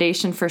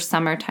recommendation for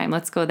summertime.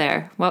 Let's go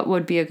there. What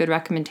would be a good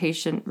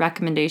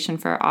recommendation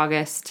for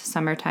August,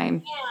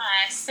 summertime?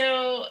 Yeah.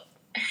 So,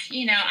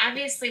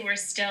 obviously we're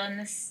still in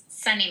the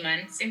sunny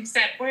months,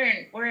 except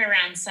we're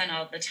around sun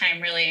all the time,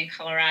 really, in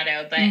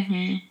Colorado. But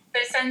the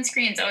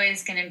sunscreen is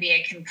always going to be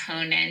a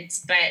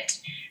component.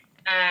 But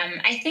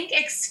I think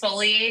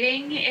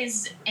exfoliating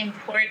is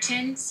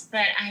important.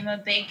 But I'm a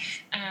big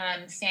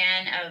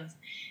fan of,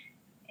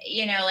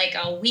 like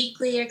a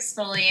weekly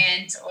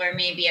exfoliant or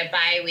maybe a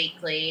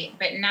bi-weekly,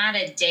 but not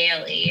a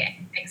daily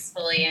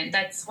exfoliant.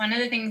 That's one of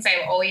the things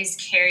I've always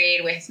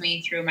carried with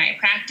me through my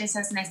practice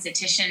as an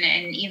esthetician,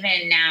 and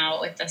even now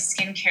with the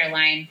skincare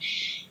line,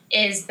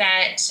 is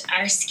that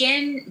our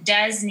skin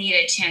does need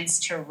a chance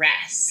to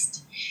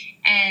rest.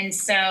 And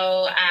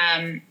so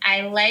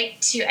I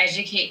like to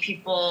educate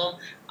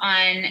people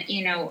on,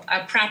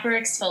 a proper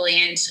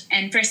exfoliant.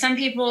 And for some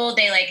people,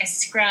 they like a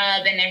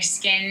scrub and their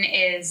skin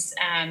is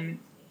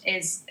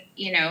it's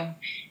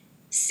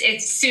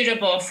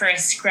suitable for a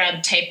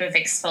scrub type of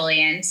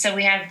exfoliant. So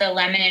we have the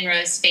lemon and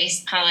rose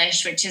face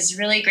polish, which is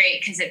really great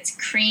because it's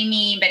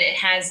creamy, but it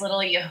has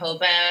little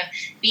jojoba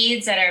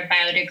beads that are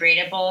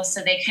biodegradable.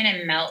 So they kind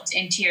of melt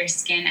into your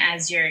skin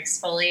as you're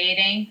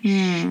exfoliating.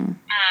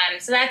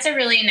 So that's a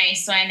really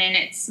nice one. And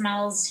it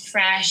smells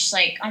fresh,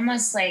 like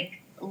almost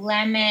like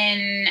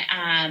lemon.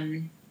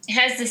 It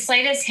has the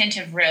slightest hint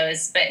of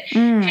rose, but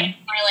kind of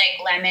more like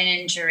lemon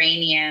and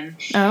geranium.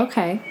 Oh,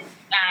 okay.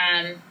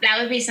 That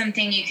would be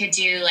something you could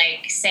do,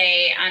 like,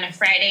 say, on a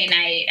Friday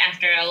night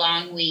after a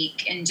long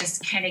week, and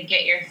just kind of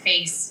get your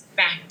face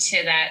back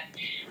to that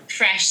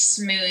fresh,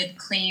 smooth,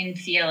 clean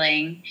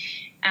feeling.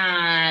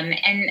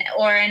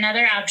 Or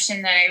another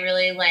option that I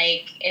really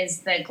like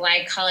is the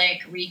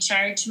glycolic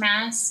recharge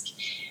mask.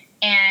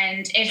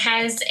 And it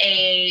has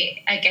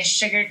a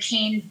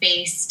sugarcane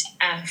based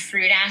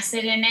fruit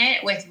acid in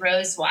it with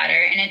rose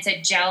water. And it's a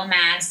gel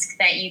mask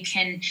that you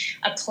can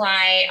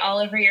apply all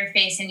over your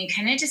face, and you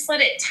kind of just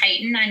let it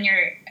tighten on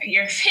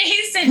your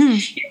face,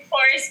 and your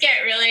pores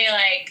get really,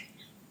 like,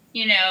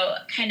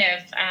 kind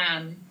of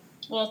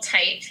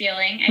tight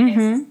feeling, I guess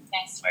is the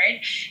best word.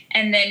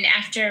 And then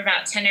after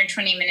about 10 or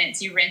 20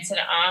 minutes, you rinse it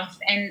off.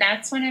 And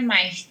that's one of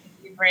my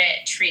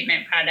favorite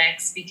treatment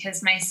products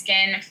because my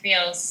skin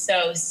feels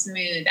so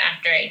smooth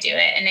after I do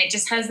it. And it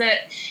just has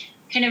that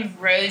kind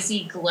of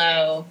rosy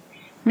glow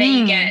that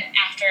you get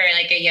after,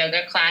 like, a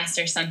yoga class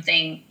or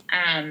something.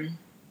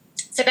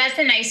 So that's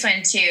a nice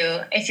one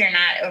too, if you're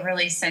not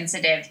overly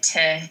sensitive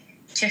to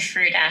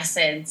fruit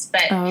acids.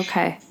 But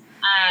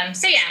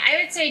so yeah,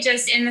 I would say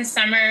just in the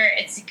summer,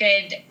 it's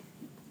good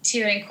to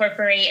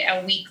incorporate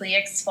a weekly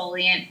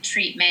exfoliant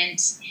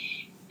treatment.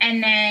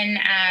 And then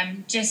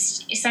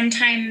just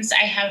sometimes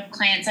I have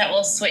clients that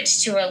will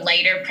switch to a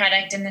lighter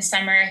product in the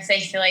summer if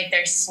they feel like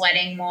they're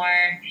sweating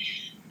more.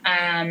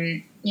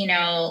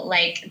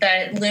 Like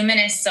the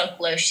Luminous Silk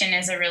Lotion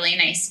is a really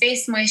nice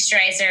face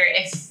moisturizer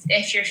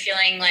if you're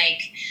feeling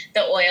like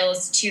the oil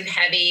is too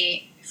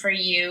heavy for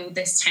you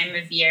this time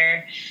of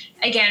year.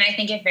 Again, I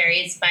think it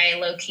varies by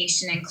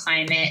location and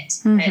climate.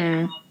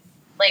 But,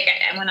 like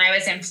when I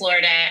was in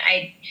Florida,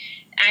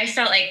 I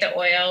felt like the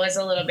oil was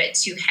a little bit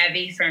too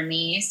heavy for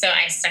me, so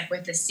I stuck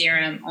with the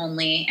serum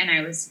only, and I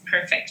was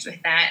perfect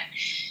with that.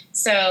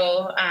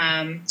 So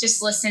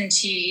just listen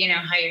to,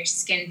 how your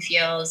skin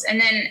feels.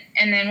 And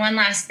then one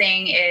last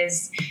thing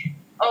is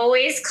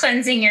always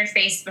cleansing your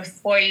face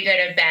before you go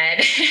to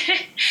bed.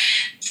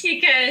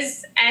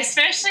 Because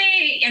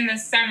especially in the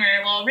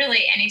summer, well,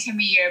 really any time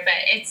of year, but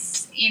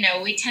it's,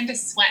 we tend to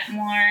sweat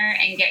more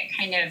and get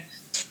kind of,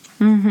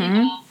 a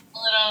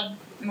little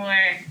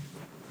more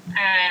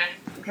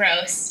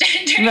gross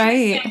during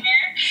the summer.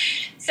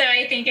 So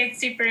I think it's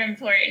super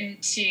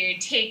important to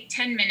take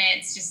 10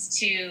 minutes just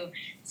to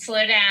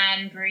slow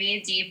down,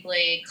 breathe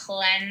deeply,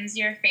 cleanse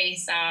your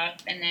face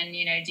off, and then,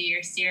 do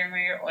your serum or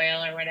your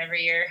oil or whatever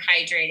you're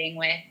hydrating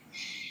with.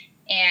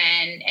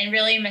 and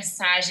really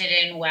massage it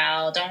in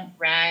well. Don't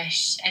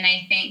rush. And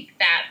I think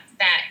that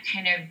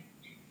kind of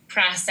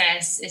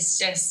process is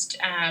just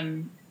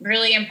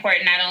really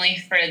important, not only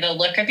for the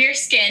look of your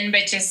skin,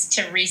 but just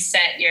to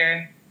reset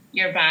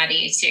your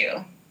body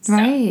too. So,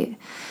 right.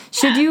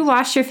 Should you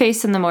wash your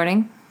face in the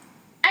morning?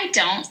 I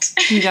don't.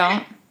 You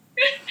don't?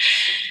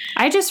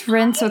 I just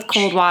rinse with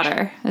cold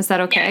water. Is that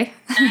okay?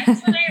 Yeah,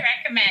 that's what I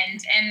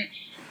recommend. And,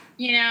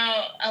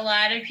 a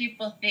lot of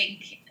people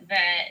think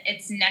that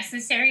it's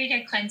necessary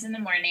to cleanse in the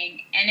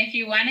morning. And if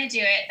you want to do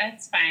it,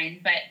 that's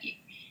fine. But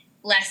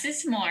less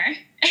is more.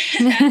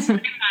 That's my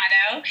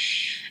motto.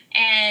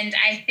 And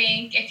I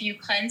think if you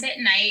cleanse at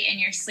night and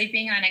you're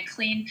sleeping on a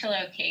clean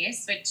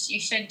pillowcase, which you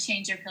should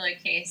change your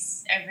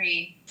pillowcase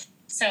every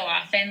so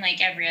often,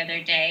 like every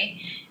other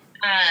day,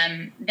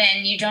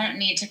 then you don't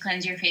need to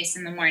cleanse your face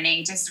in the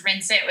morning. Just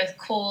rinse it with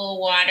cool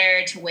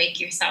water to wake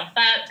yourself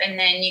up, and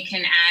then you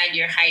can add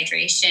your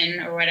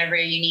hydration or whatever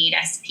you need,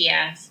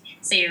 SPF,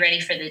 so you're ready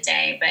for the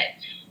day.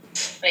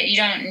 But you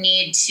don't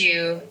need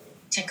to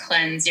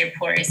cleanse your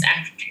pores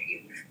after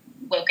you've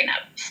woken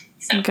up.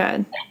 So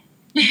good.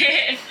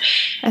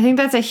 I think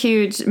that's a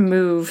huge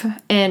move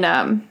in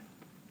the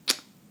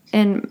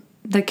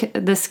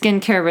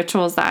skincare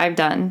rituals that I've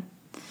done.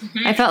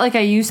 Mm-hmm. I felt like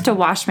I used to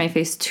wash my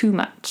face too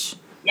much.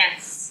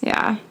 Yes.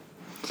 Yeah.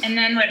 And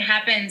then what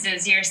happens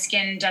is your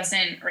skin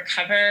doesn't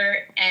recover,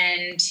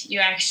 and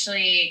you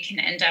actually can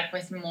end up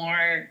with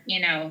more,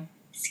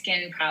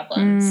 skin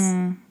problems.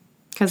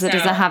 Because it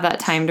doesn't have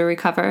that time to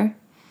recover?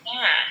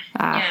 Yeah.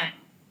 Yeah.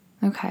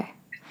 Okay.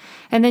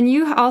 And then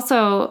you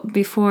also,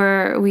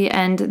 before we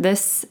end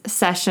this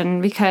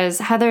session, because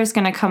Heather's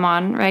going to come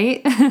on,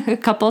 right? A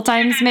couple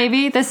times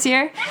maybe this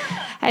year.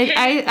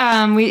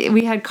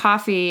 We had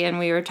coffee and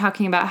we were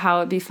talking about how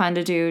it'd be fun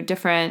to do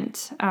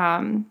different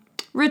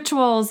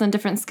rituals and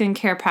different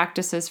skincare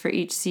practices for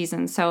each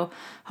season. So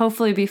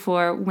hopefully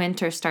before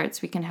winter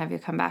starts, we can have you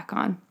come back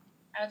on.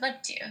 I would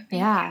love to.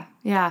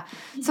 Yeah.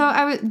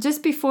 So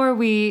just before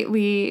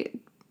we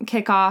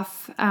kick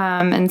off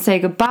and say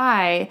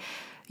goodbye,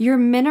 your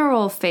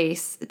mineral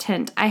face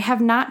tint, I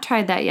have not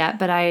tried that yet,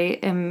 but I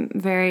am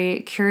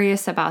very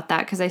curious about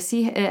that because I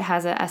see it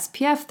has a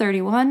SPF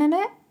 31 in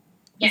it.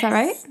 Yes. Is that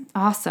right?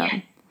 Awesome.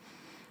 Yes.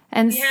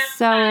 And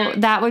so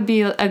that would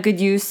be a good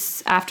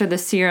use after the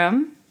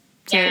serum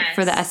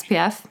for the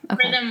SPF?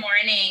 Okay. For the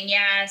morning,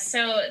 yeah.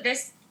 So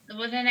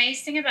the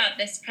nice thing about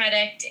this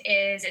product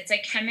is it's a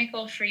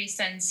chemical-free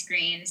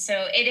sunscreen.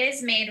 So it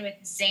is made with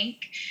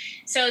zinc.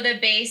 So the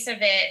base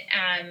of it,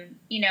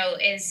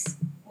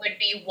 would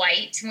be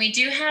white. And we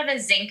do have a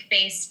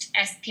zinc-based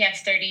SPF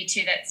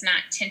 32 that's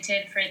not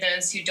tinted for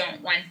those who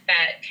don't want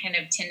that kind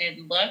of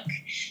tinted look.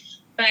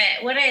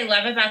 But what I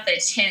love about the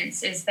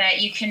tints is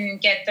that you can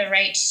get the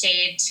right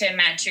shade to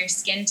match your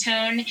skin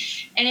tone,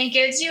 and it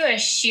gives you a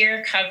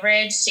sheer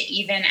coverage to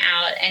even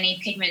out any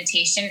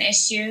pigmentation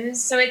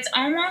issues. So it's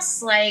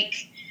almost like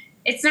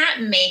it's not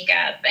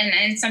makeup,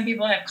 and some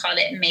people have called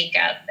it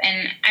makeup,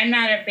 and I'm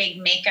not a big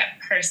makeup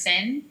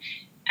person.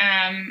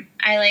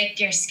 I like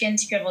your skin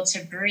to be able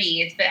to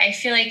breathe, but I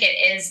feel like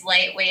it is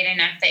lightweight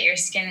enough that your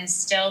skin is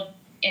still,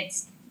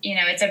 it's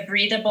a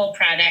breathable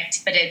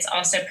product, but it's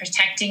also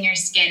protecting your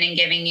skin and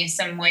giving you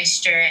some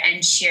moisture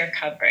and sheer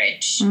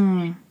coverage.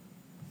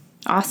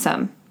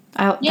 Awesome.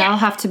 That'll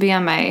have to be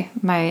on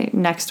my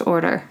next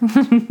order.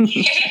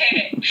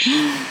 Yeah.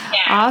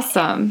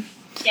 Awesome.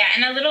 Yeah,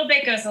 and a little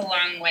bit goes a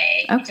long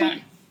way. Okay. You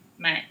don't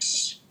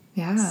much.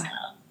 Yeah. So.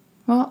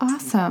 Well,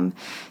 awesome.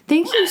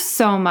 Thank you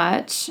so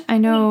much. I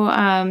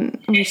know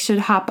we should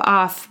hop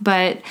off,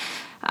 but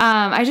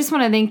I just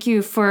want to thank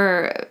you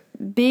for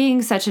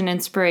being such an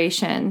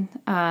inspiration,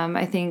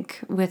 I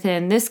think,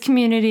 within this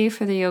community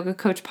for the Yoga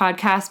Coach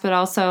podcast, but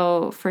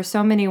also for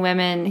so many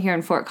women here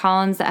in Fort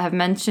Collins that have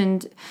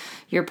mentioned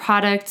your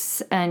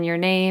products and your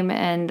name.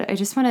 And I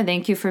just want to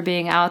thank you for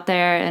being out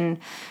there and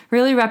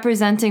really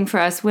representing for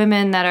us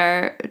women that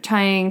are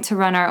trying to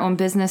run our own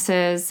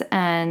businesses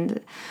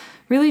and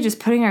really just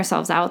putting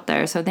ourselves out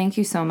there. So thank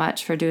you so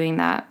much for doing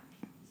that.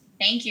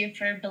 Thank you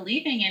for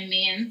believing in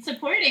me and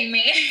supporting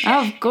me.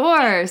 Of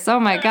course. Oh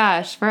my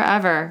gosh,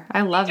 forever.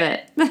 I love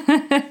it.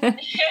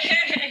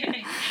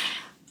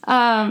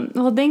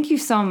 Well, thank you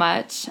so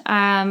much.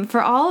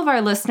 For all of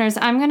our listeners,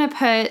 I'm going to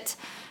put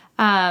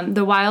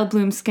the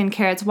Wildbloom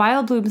Skincare. It's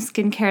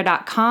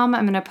wildbloomskincare.com.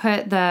 I'm going to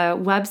put the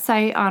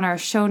website on our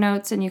show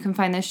notes, and you can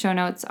find the show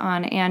notes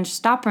on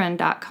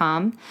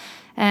angestopran.com.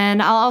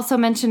 And I'll also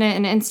mention it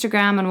in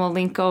Instagram, and we'll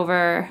link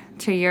over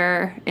to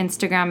your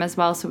Instagram as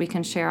well so we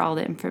can share all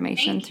the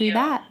information through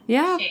that.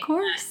 Yeah, of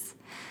course.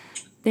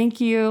 Thank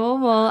you.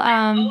 Well,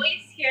 I'm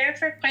always here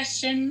for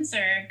questions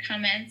or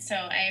comments, so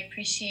I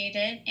appreciate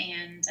it,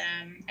 and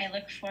I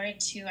look forward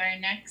to our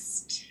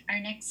next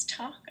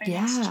talk.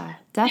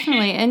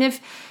 Definitely. And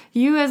if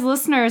you as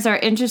listeners are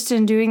interested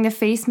in doing the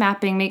face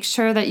mapping, make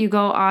sure that you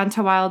go on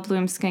to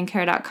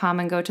wildbloomskincare.com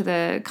and go to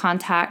the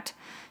contact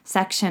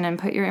section and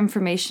put your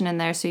information in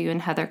there so you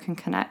and Heather can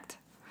connect.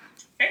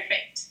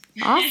 Perfect.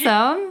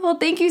 Awesome. Well,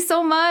 thank you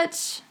so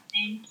much.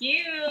 Thank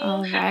you.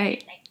 All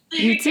right.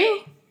 You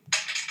too.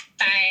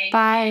 Bye.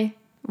 Bye.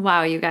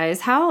 Wow, you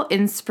guys, how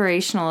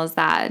inspirational is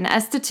that? An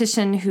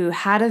esthetician who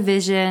had a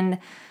vision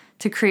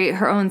to create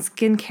her own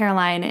skincare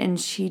line and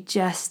she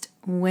just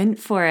went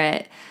for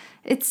it.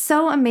 It's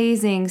so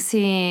amazing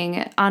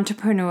seeing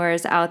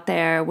entrepreneurs out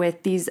there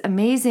with these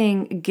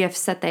amazing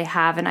gifts that they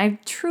have. And I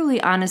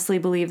truly, honestly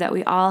believe that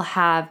we all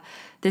have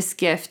this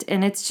gift.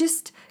 And it's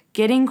just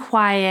getting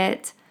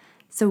quiet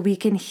so we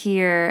can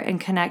hear and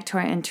connect to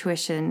our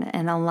intuition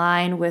and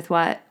align with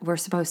what we're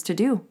supposed to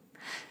do.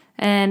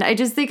 And I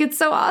just think it's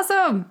so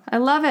awesome. I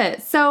love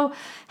it. So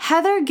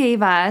Heather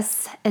gave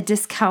us a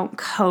discount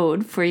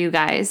code for you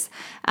guys.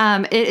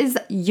 It is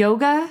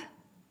Yoga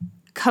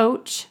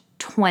Coach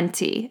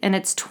 20, and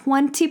it's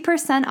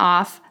 20%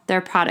 off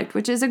their product,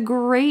 which is a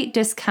great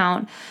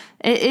discount.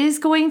 It is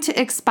going to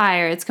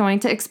expire. It's going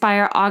to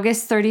expire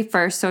August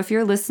 31st. So if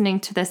you're listening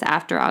to this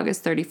after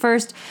August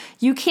 31st,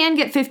 you can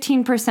get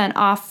 15%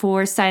 off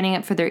for signing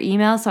up for their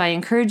email. So I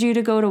encourage you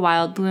to go to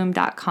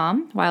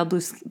wildbloom.com,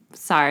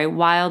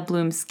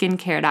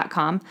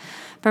 wildbloomskincare.com.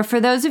 But for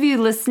those of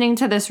you listening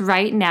to this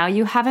right now,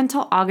 you have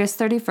until August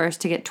 31st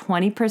to get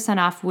 20%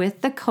 off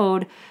with the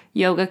code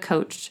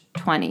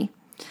YogaCoach20.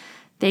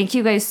 Thank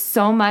you guys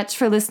so much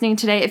for listening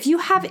today. If you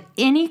have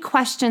any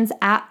questions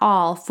at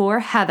all for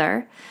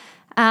Heather,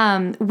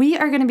 we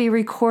are going to be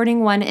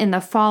recording one in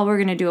the fall. We're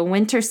going to do a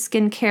winter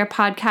skincare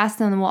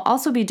podcast, and then we'll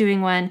also be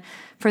doing one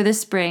for the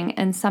spring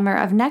and summer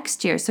of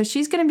next year. So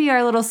she's going to be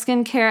our little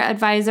skincare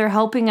advisor,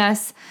 helping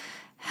us,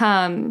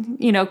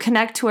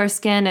 connect to our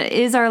skin. It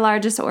is our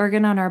largest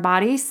organ on our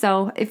body.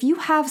 So if you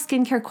have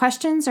skincare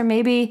questions or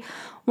maybe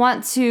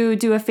want to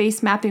do a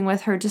face mapping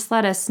with her, just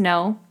let us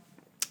know.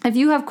 If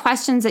you have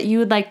questions that you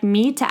would like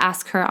me to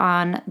ask her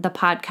on the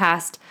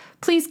podcast,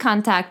 please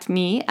contact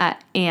me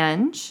at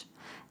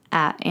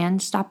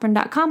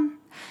ange@angestopran.com.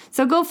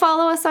 So go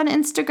follow us on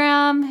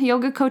Instagram,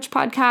 Yoga Coach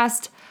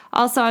Podcast.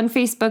 Also on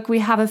Facebook, we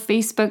have a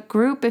Facebook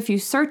group. If you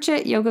search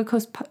it, Yoga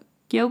Coach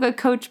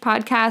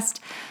Podcast,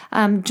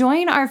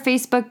 join our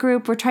Facebook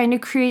group. We're trying to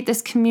create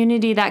this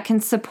community that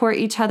can support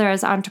each other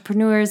as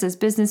entrepreneurs, as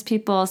business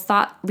people, as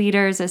thought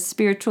leaders, as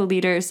spiritual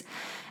leaders.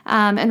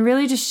 And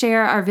really just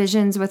share our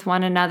visions with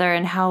one another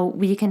and how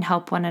we can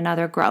help one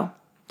another grow.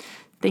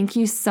 Thank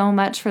you so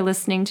much for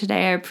listening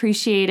today. I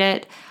appreciate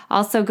it.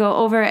 Also, go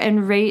over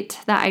and rate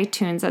the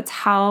iTunes. That's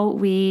how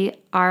we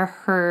are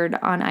heard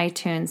on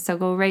iTunes. So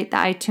go rate the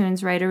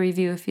iTunes, write a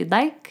review if you'd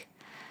like.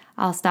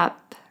 I'll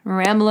stop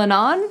rambling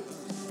on.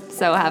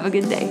 So have a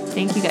good day.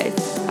 Thank you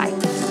guys.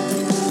 Bye.